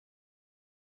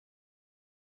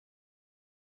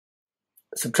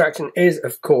Subtraction is,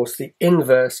 of course, the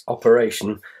inverse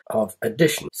operation of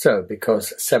addition. So,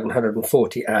 because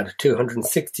 740 add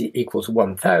 260 equals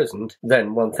 1000,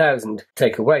 then 1000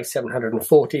 take away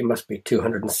 740 must be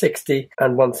 260,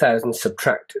 and 1000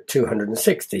 subtract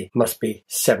 260 must be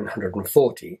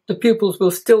 740. The pupils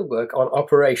will still work on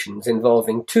operations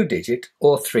involving 2-digit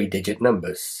or 3-digit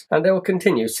numbers, and they will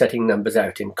continue setting numbers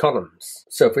out in columns.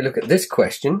 So if we look at this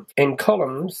question, in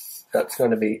columns, that's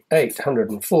going to be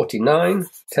 849,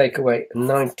 take away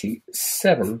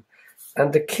 97,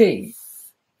 and the key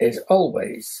is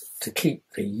always to keep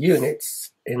the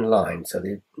units in line. So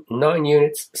the 9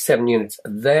 units, 7 units,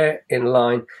 they're in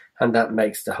line, and that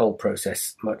makes the whole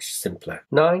process much simpler.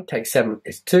 9 take 7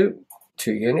 is 2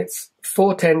 units.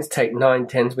 4 tens take 9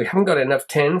 tens. We haven't got enough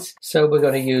tens, so we're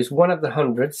going to use one of the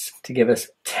hundreds to give us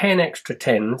 10 extra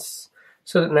tens,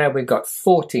 so that now we've got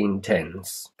 14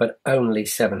 tens, but only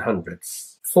 7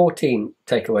 hundreds. 14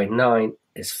 take away 9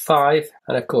 is 5,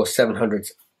 and of course 7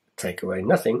 hundreds take away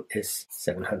nothing is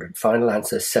 700. Final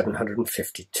answer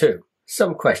 752.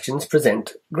 Some questions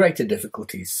present greater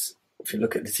difficulties. If you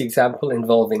look at this example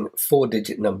involving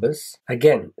 4-digit numbers,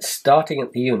 again, starting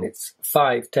at the units,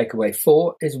 5 take away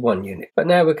 4 is 1 unit. But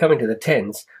now we're coming to the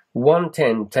tens. 1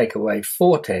 10 take away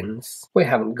 4 tens. We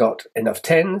haven't got enough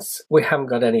tens. We haven't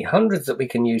got any hundreds that we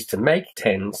can use to make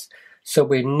tens. So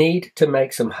we need to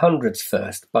make some hundreds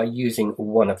first by using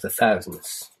one of the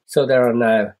thousands. So there are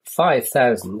now 5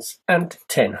 thousands and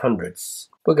 10 hundreds.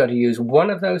 We're going to use one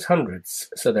of those hundreds.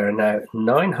 So there are now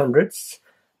 9 hundreds.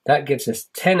 That gives us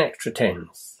 10 extra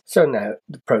tens. So now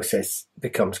the process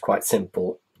becomes quite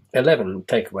simple. 11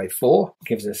 take away 4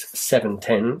 gives us 7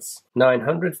 tens. 9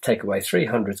 hundreds take away 3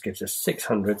 hundreds gives us 6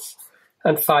 hundreds.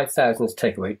 And 5 thousands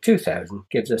take away 2,000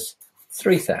 gives us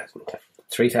 3,000.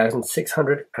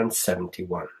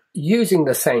 3,671. Using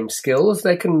the same skills,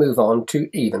 they can move on to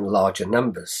even larger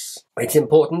numbers. It's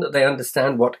important that they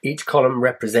understand what each column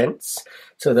represents.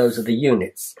 So those are the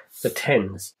units, the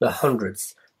tens, the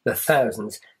hundreds, the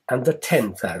thousands, and the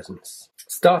 10,000s.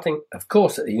 Starting, of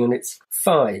course, at the units,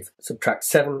 5 subtract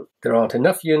 7. There aren't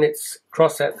enough units.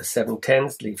 Cross out the 7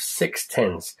 tens, leave 6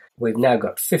 tens. We've now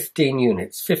got 15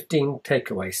 units. 15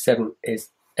 take away 7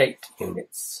 is 8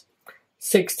 units.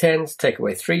 6 tens take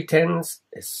away 3 tens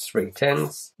is 3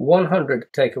 tens.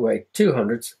 100 take away 2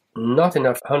 hundreds. Not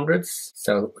enough hundreds,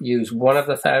 so use one of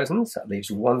the thousands. That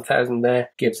leaves 1,000 there,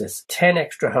 gives us 10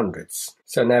 extra hundreds.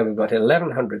 So now we've got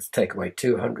 11 hundreds, take away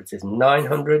 2 hundreds is 9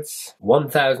 hundreds.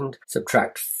 1,000,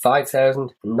 subtract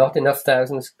 5,000, not enough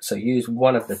thousands, so use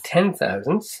one of the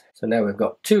 10,000s. So now we've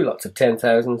got 2 lots of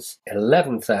 10,000s,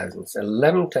 11,000s.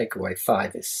 11 take away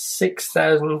 5 is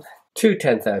 6,000. 2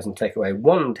 10,000 take away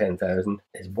 1 10,000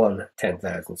 is 1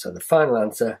 10,000. So the final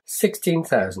answer,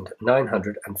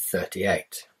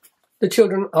 16,938. The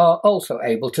children are also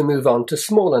able to move on to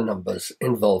smaller numbers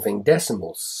involving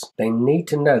decimals. They need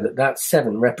to know that that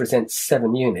 7 represents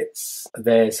 7 units.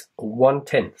 There's 1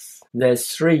 tenth. There's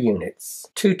 3 units,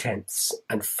 2 tenths,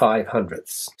 and 5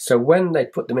 hundredths. So when they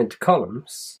put them into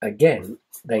columns, again,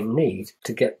 they need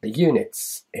to get the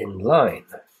units in line.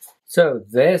 So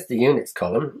there's the units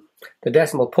column. The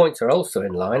decimal points are also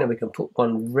in line, and we can put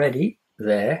one ready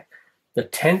there. The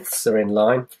tenths are in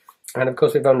line. And of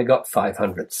course, we've only got 5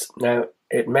 hundredths. Now,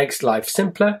 it makes life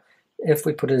simpler if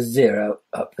we put a 0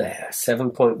 up there.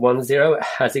 7.10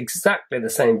 has exactly the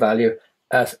same value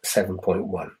as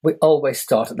 7.1. We always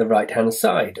start at the right-hand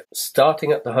side,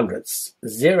 starting at the hundredths.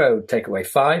 0 take away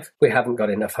 5. We haven't got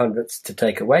enough hundredths to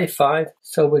take away 5,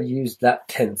 so we'll use that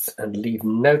tenth and leave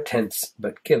no tenths,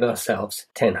 but give ourselves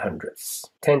 10 hundredths.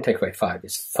 10 take away 5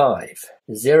 is 5.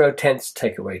 0 tenths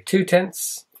take away 2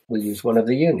 tenths. We'll use one of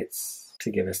the units to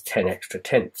give us 10 extra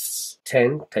tenths.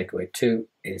 10 take away 2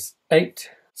 is 8.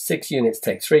 6 units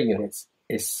take 3 units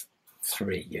is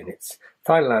 3 units.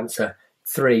 Final answer,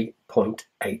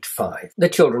 3.85. The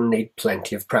children need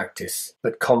plenty of practice,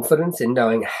 but confidence in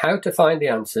knowing how to find the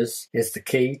answers is the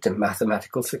key to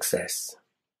mathematical success.